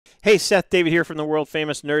Hey, Seth David here from the world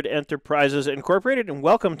famous Nerd Enterprises Incorporated, and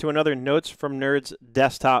welcome to another Notes from Nerds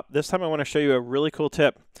desktop. This time I want to show you a really cool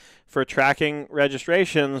tip for tracking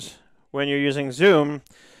registrations when you're using Zoom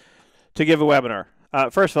to give a webinar.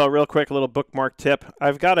 First of all, real quick, a little bookmark tip.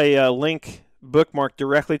 I've got a link bookmarked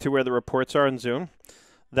directly to where the reports are in Zoom.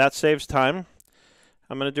 That saves time.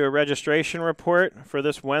 I'm going to do a registration report for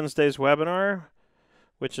this Wednesday's webinar,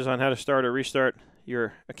 which is on how to start or restart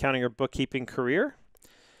your accounting or bookkeeping career.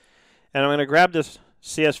 And I'm going to grab this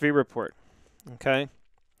CSV report, okay?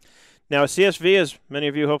 Now, a CSV, as many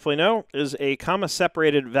of you hopefully know, is a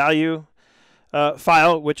comma-separated value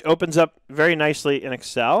file, which opens up very nicely in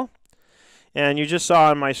Excel. And you just saw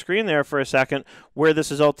on my screen there for a second where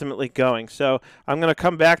this is ultimately going. So I'm going to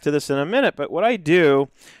come back to this in a minute, but what I do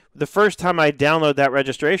the first time I download that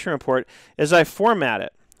registration report is I format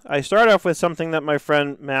it. I start off with something that my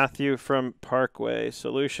friend Matthew from Parkway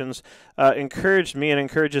Solutions encouraged me and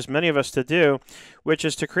encourages many of us to do, which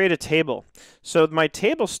is to create a table. So my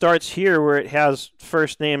table starts here where it has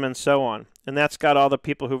first name and so on, and that's got all the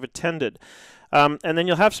people who've attended. And then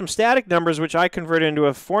you'll have some static numbers, which I convert into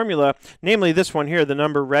a formula, namely this one here, the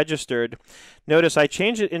number registered. Notice I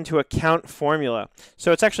change it into a count formula.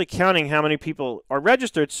 So it's actually counting how many people are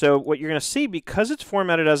registered. So what you're going to see, because it's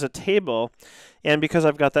formatted as a table, and because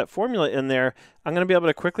I've got that formula in there, I'm going to be able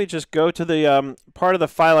to quickly just go to the part of the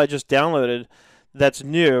file I just downloaded that's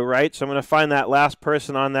new, right? So I'm going to find that last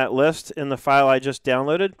person on that list in the file I just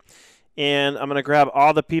downloaded, and I'm going to grab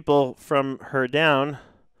all the people from her down.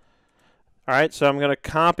 All right, so I'm going to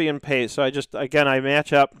copy and paste. So I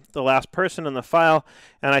match up the last person in the file,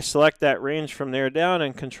 and I select that range from there down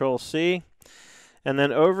and Control-C. And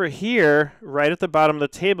then over here, right at the bottom of the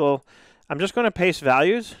table, I'm just going to paste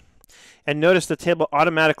values. And notice the table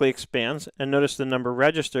automatically expands, and notice the number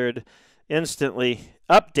registered instantly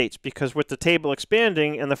updates, because with the table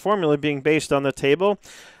expanding and the formula being based on the table,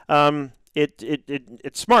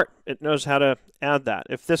 it's smart. It knows how to add that.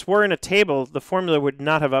 If this were in a table, the formula would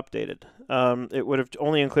not have updated. It would have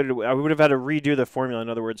only included, I would have had to redo the formula, in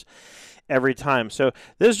other words, every time. So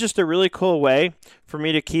this is just a really cool way for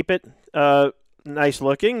me to keep it nice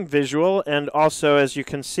looking, visual, and also, as you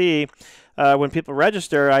can see, when people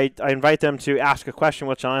register, I invite them to ask a question,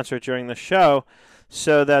 which I'll answer during the show,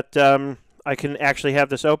 so that I can actually have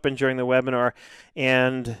this open during the webinar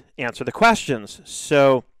and answer the questions.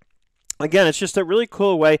 So again, it's just a really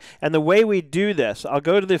cool way, and the way we do this, I'll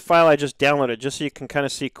go to the file I just downloaded just so you can kind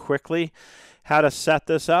of see quickly how to set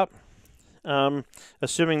this up.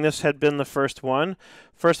 Assuming this had been the first one.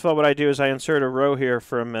 First of all, what I do is I insert a row here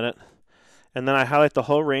for a minute, and then I highlight the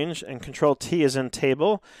whole range, and Control-T is in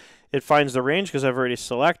table. It finds the range because I've already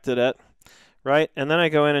selected it, right? And then I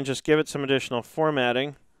go in and just give it some additional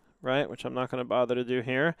formatting, right, which I'm not going to bother to do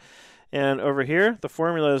here. And over here, the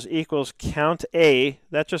formula is equals count A.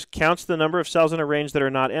 That just counts the number of cells in a range that are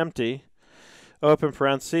not empty. Open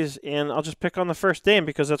parentheses, and I'll just pick on the first name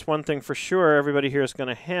because that's one thing for sure everybody here is going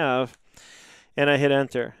to have. And I hit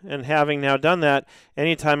enter. And having now done that,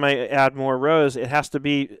 anytime I add more rows, it has to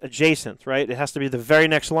be adjacent, right? It has to be the very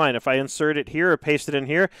next line. If I insert it here or paste it in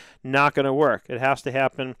here, not going to work. It has to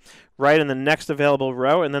happen right in the next available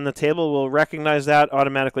row, and then the table will recognize that,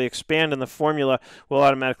 automatically expand, and the formula will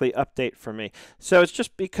automatically update for me. So it's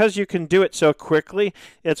just because you can do it so quickly,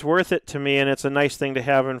 it's worth it to me, and it's a nice thing to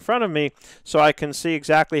have in front of me so I can see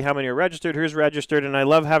exactly how many are registered, who's registered, and I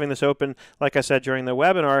love having this open, like I said, during the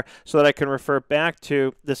webinar so that I can refer back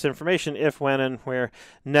to this information if, when, and where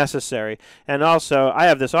necessary. And also, I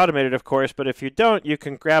have this automated, of course, but if you don't, you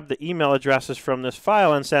can grab the email addresses from this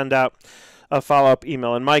file and send out a follow-up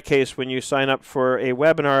email. In my case, when you sign up for a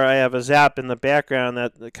webinar, I have a Zap in the background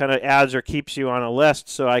that kind of adds or keeps you on a list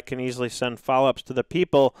so I can easily send follow-ups to the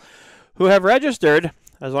people who have registered,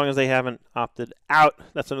 as long as they haven't opted out.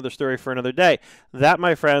 That's another story for another day. That,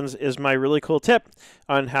 my friends, is my really cool tip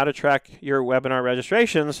on how to track your webinar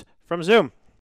registrations from Zoom.